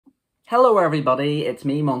Hello everybody, it's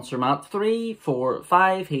me Monster Matt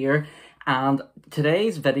 345 here, and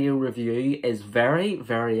today's video review is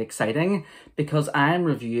very exciting because I'm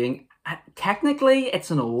reviewing, technically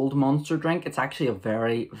it's an old Monster drink. It's actually a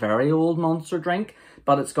very old Monster drink,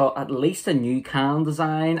 but it's got at least a new can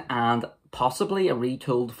design and possibly a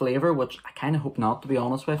retooled flavour, which I kind of hope not, to be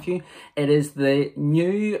honest with you. It is the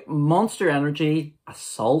new Monster Energy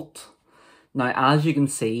Assault. Now, as you can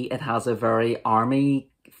see, it has a very army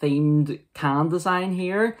themed can design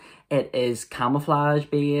here. It is camouflage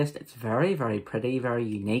based. It's very pretty, very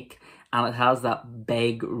unique, and it has that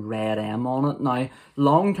big red M on it. Now,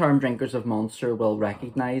 long-term drinkers of Monster will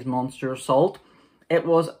recognise Monster Assault. It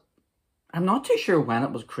was, I'm not too sure when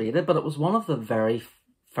it was created, but it was one of the very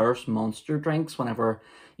first Monster drinks whenever,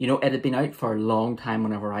 you know, it had been out for a long time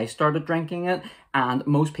whenever I started drinking it, and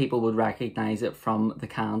most people would recognise it from the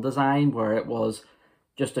can design, where it was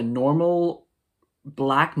just a normal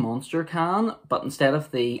black Monster can, but instead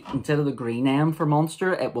of the green M for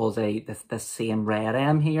Monster, it was this same red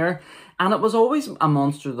M here. And it was always a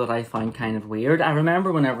Monster that I found kind of weird. I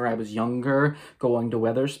remember whenever I was younger going to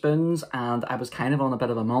Wetherspoons, and I was kind of on a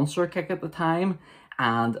bit of a Monster kick at the time,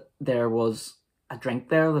 and there was a drink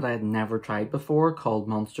there that I had never tried before called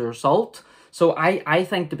Monster Assault. So I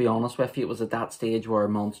think, to be honest with you, it was at that stage where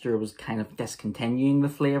Monster was kind of discontinuing the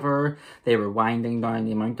flavour. They were winding down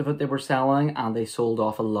the amount of it they were selling, and they sold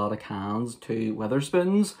off a lot of cans to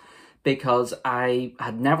Wetherspoons because I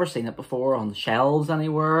had never seen it before on the shelves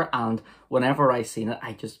anywhere, and whenever I seen it,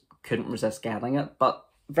 I just couldn't resist getting it. But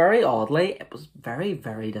very oddly, it was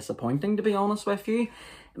very disappointing, to be honest with you.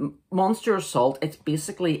 Monster Assault, it's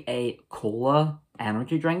basically a cola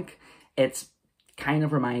energy drink. It's kind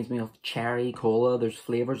of reminds me of cherry cola. There's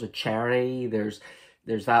flavours of cherry, there's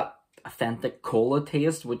that authentic cola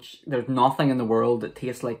taste, which there's nothing in the world that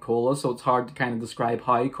tastes like cola, so it's hard to kind of describe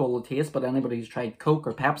how cola tastes, but anybody who's tried Coke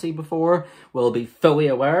or Pepsi before will be fully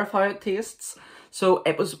aware of how it tastes. So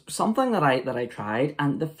it was something that I tried,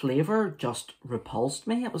 and the flavour just repulsed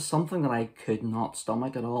me. It was something that I could not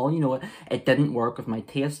stomach at all. You know, it didn't work with my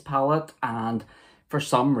taste palette, and for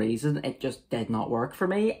some reason, it just did not work for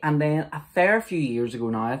me. And then a fair few years ago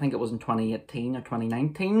now, I think it was in 2018 or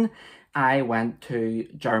 2019, I went to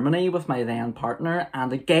Germany with my then partner,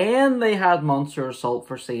 and again, they had Monster Assault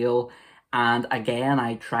for sale, and again,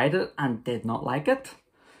 I tried it and did not like it.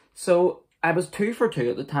 So I was 2 for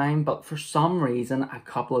 2 at the time, but for some reason, a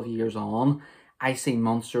couple of years on, I seen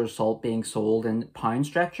Monster Assault being sold in Pound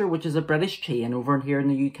Stretcher, which is a British chain over here in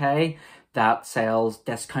the UK that sells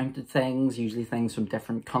discounted things, usually things from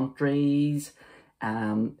different countries,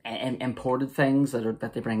 imported things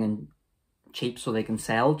that they bring in cheap so they can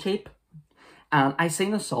sell cheap. And I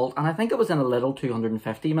seen Assault, and I think it was in a little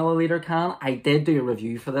 250ml can. I did do a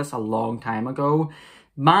review for this a long time ago.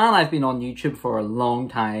 Man, I've been on YouTube for a long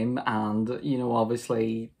time, and, you know,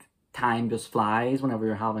 obviously time just flies whenever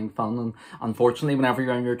you're having fun, and unfortunately whenever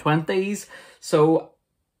you're in your 20s. So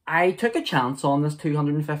I took a chance on this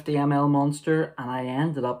 250ml Monster, and I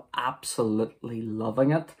ended up absolutely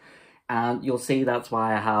loving it. And you'll see that's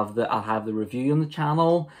why I'll have the review on the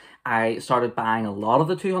channel. I started buying a lot of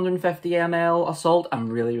the 250ml Assault. I'm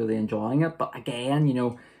really enjoying it. But again, you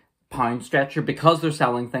know, Pound Stretcher, because they're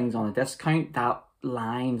selling things on a discount, that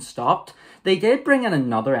line stopped. They did bring in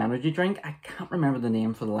another energy drink. I can't remember the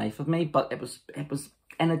name for the life of me, but it was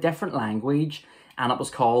in a different language, and it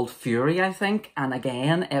was called Fury, I think. And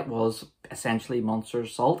again, it was essentially Monster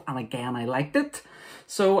Assault, and again, I liked it.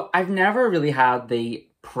 So I've never really had the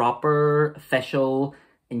proper, official,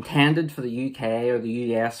 intended for the UK or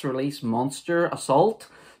the US release Monster Assault.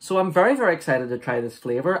 So I'm very excited to try this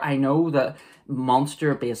flavour. I know that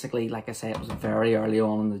Monster, basically, like I say, it was very early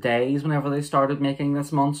on in the days whenever they started making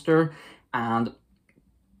this Monster, and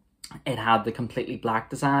it had the completely black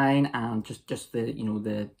design and just the, you know,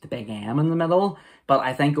 the big M in the middle. But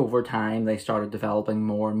I think over time they started developing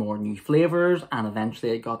more and more new flavours, and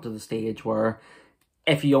eventually it got to the stage where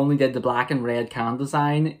if you only did the black and red can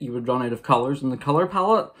design, you would run out of colours in the colour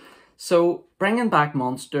palette. So bringing back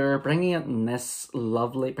Monster, bringing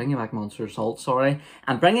back Monster Assault, sorry,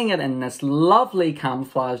 and bringing it in this lovely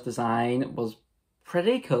camouflage design was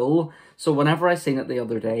pretty cool. So whenever I seen it the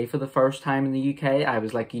other day for the first time in the UK, I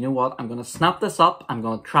was like, you know what, I'm going to snap this up, I'm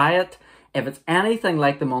going to try it. If it's anything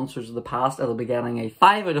like the Monsters of the past, it'll be getting a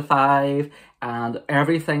 5 out of 5, and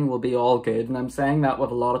everything will be all good. And I'm saying that with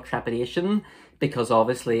a lot of trepidation, because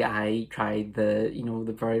obviously I tried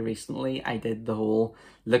very recently, I did the whole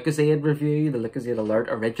Lucozade review, the Lucozade Alert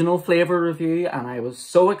original flavour review, and I was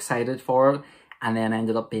so excited for it, and then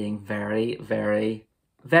ended up being very,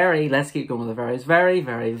 let's keep going with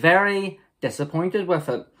the very disappointed with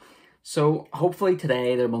it. So hopefully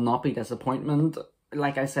today there will not be disappointment.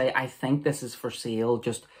 Like I say, I think this is for sale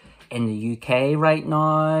just in the UK right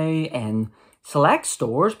now, in select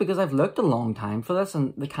stores, because I've looked a long time for this,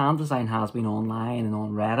 and the can design has been online and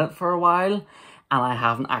on Reddit for a while, and I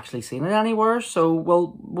haven't actually seen it anywhere. So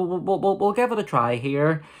we'll give it a try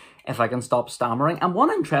here, if I can stop stammering. And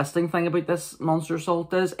one interesting thing about this Monster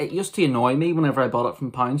Salt is, it used to annoy me whenever I bought it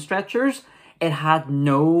from Pound Stretchers. It had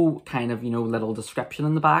no kind of, you know, little description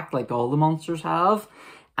in the back like all the Monsters have.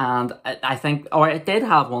 And I think, or it did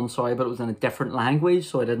have one, sorry, but it was in a different language,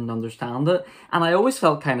 so I didn't understand it. And I always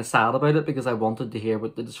felt kind of sad about it because I wanted to hear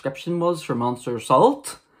what the description was for Monster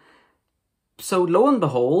Salt. So lo and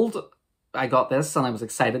behold, I got this and I was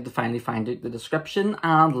excited to finally find out the description.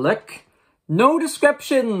 And look, no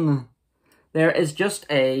description! There is just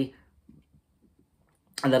a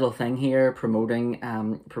little thing here promoting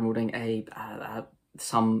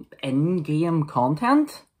some in-game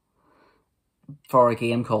content for a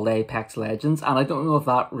game called Apex Legends, and I don't know if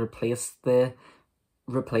that replaced the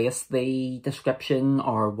description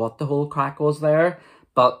or what the whole crack was there,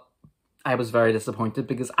 but I was very disappointed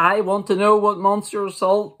because I want to know what Monster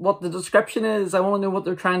Salt, what the description is. I want to know what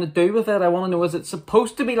they're trying to do with it. I want to know, is it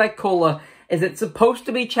supposed to be like cola? Is it supposed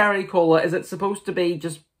to be cherry cola? Is it supposed to be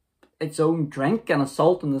just its own drink and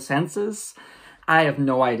assault on the senses? I have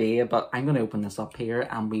no idea, but I'm going to open this up here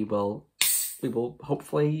and we will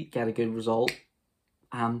hopefully get a good result.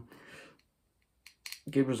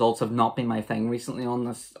 Good results have not been my thing recently on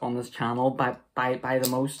this channel by the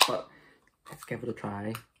most, but let's give it a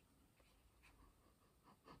try.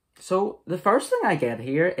 So the first thing I get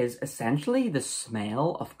here is essentially the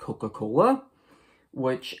smell of Coca Cola,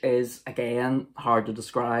 which is again hard to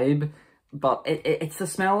describe, but it's the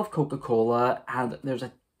smell of Coca Cola, and there's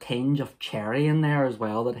a tinge of cherry in there as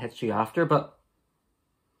well that hits you after, but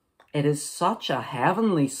it is such a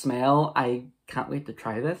heavenly smell. I can't wait to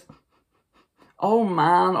try this. Oh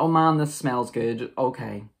man, this smells good.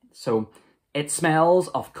 Okay, so it smells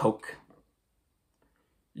of Coke.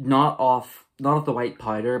 Not of the white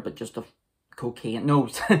powder, but just of cocaine. No,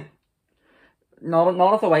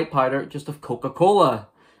 not of the white powder, just of Coca-Cola.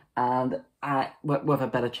 And with a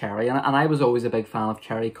bit of cherry in it. And I was always a big fan of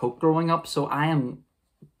cherry Coke growing up, so I am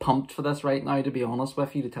pumped for this right now, to be honest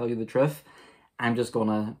with you, to tell you the truth. I'm just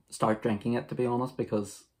gonna start drinking it, to be honest,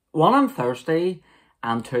 because one, I'm thirsty,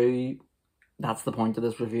 and two, that's the point of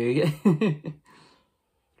this review.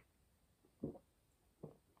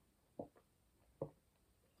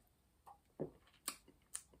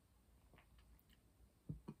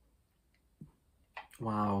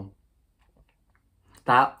 Wow.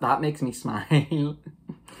 That makes me smile.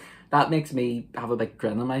 That makes me have a big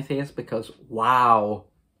grin on my face because, wow.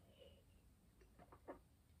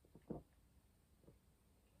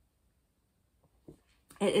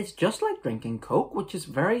 It's just like drinking Coke, which is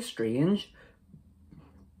very strange.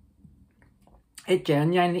 It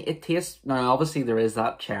genuinely, it tastes, now obviously there is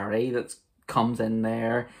that cherry that comes in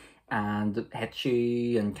there and hits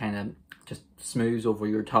you and kind of just smooths over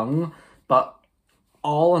your tongue. But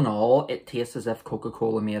all in all, it tastes as if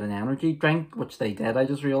Coca-Cola made an energy drink, which they did, I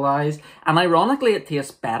just realised. And ironically, it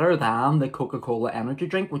tastes better than the Coca-Cola energy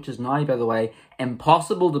drink, which is now, by the way,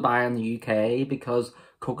 impossible to buy in the UK because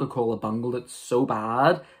Coca-Cola bungled it so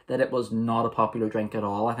bad that it was not a popular drink at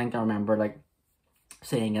all. I think I remember like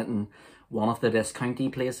seeing it in one of the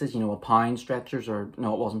discounty places, you know, a Pound Stretchers, or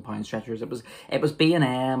no, it wasn't Pound Stretchers, it was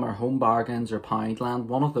B&M or Home Bargains or Poundland,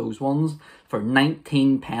 one of those ones, for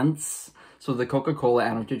 19 pence. So the Coca-Cola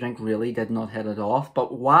energy drink really did not hit it off.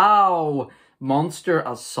 But wow, Monster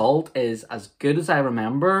Assault is as good as I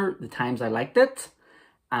remember the times I liked it,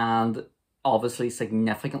 and obviously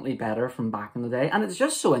significantly better from back in the day. And it's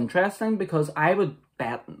just so interesting because I would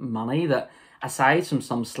bet money that aside from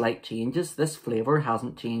some slight changes, this flavour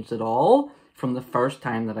hasn't changed at all from the first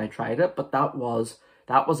time that I tried it. But that was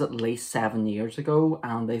at least 7 years ago,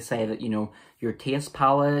 and they say that, you know, your taste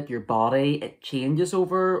palette, your body, it changes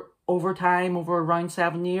over time, over around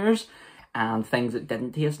 7 years, and things that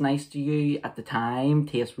didn't taste nice to you at the time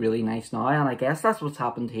taste really nice now. And I guess that's what's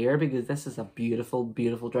happened here, because this is a beautiful,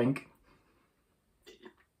 beautiful drink.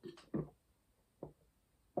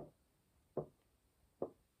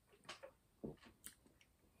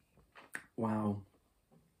 Wow.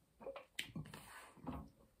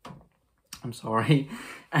 I'm sorry.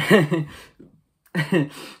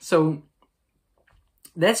 So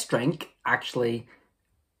this drink actually,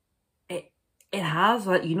 it has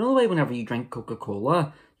that, you know the way whenever you drink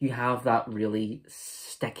Coca-Cola, you have that really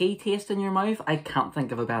sticky taste in your mouth? I can't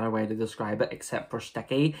think of a better way to describe it except for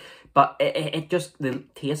sticky. But it just, the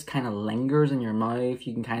taste kind of lingers in your mouth.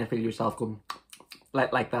 You can kind of feel yourself going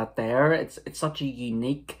like that there. It's such a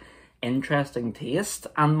unique, interesting taste.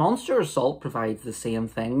 And Monster Salt provides the same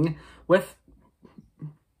thing with,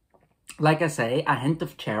 like I say, a hint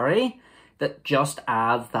of cherry that just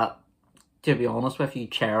adds that, to be honest with you,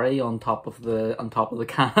 cherry on top of the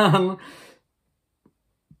can.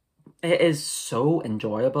 It is so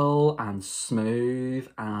enjoyable and smooth,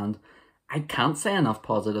 and I can't say enough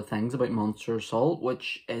positive things about Monster Salt,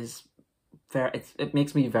 which is it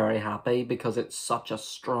makes me very happy because it's such a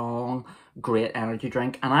strong, great energy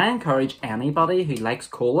drink. And I encourage anybody who likes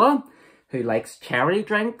cola, who likes cherry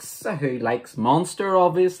drinks, who likes Monster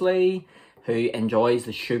obviously, who enjoys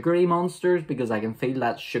the sugary Monsters, because I can feel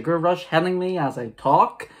that sugar rush hitting me as I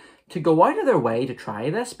talk, to go out of their way to try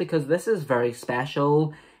this, because this is very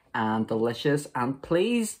special and delicious. And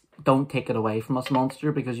please don't take it away from us,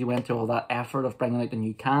 Monster, because you went through all that effort of bringing out the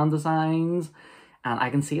new can designs. And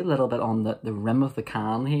I can see a little bit on the rim of the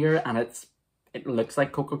can here, and it looks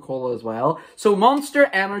like Coca Cola as well. So Monster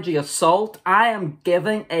Energy Assault, I am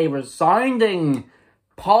giving a resounding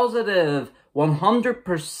positive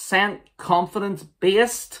 100%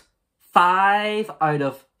 confidence-based 5 out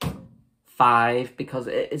of 5, because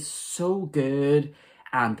it is so good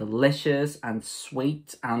and delicious and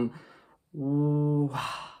sweet, and ooh,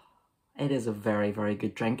 it is a very, very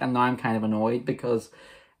good drink. And now I'm kind of annoyed because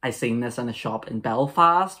I seen this in a shop in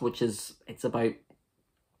Belfast, it's about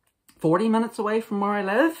 40 minutes away from where I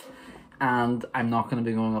live, and I'm not going to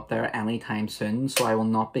be going up there anytime soon, so I will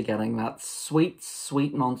not be getting that sweet,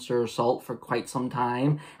 sweet Monster Salt for quite some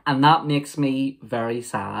time, and that makes me very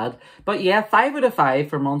sad. But yeah, 5 out of 5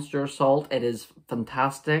 for Monster Salt. It is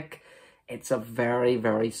fantastic. It's a very,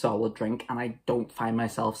 very solid drink, and I don't find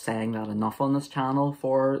myself saying that enough on this channel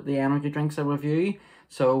for the energy drinks I review,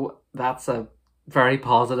 so that's a very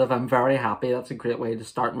positive. I'm very happy. That's a great way to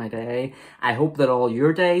start my day. I hope that all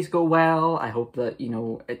your days go well. I hope that, you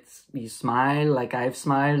know, you smile like I've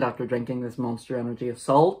smiled after drinking this Monster Energy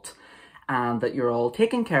Assault, and that you're all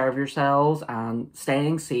taking care of yourselves and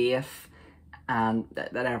staying safe, and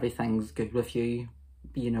that everything's good with you,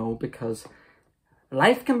 you know, because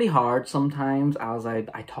life can be hard sometimes, as I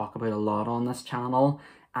talk about a lot on this channel.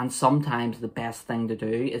 And sometimes the best thing to do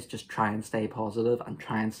is just try and stay positive and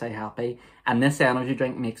try and stay happy. And this energy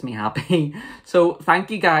drink makes me happy. So thank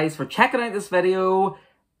you guys for checking out this video.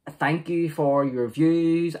 Thank you for your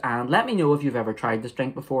views. And let me know if you've ever tried this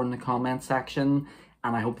drink before in the comment section.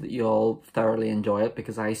 And I hope that you all thoroughly enjoy it,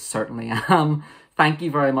 because I certainly am. Thank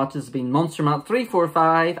you very much. This has been Monster Matt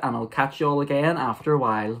 345, and I'll catch you all again after a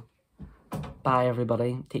while. Bye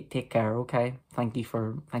everybody. Take care, okay? Thank you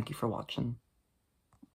for watching.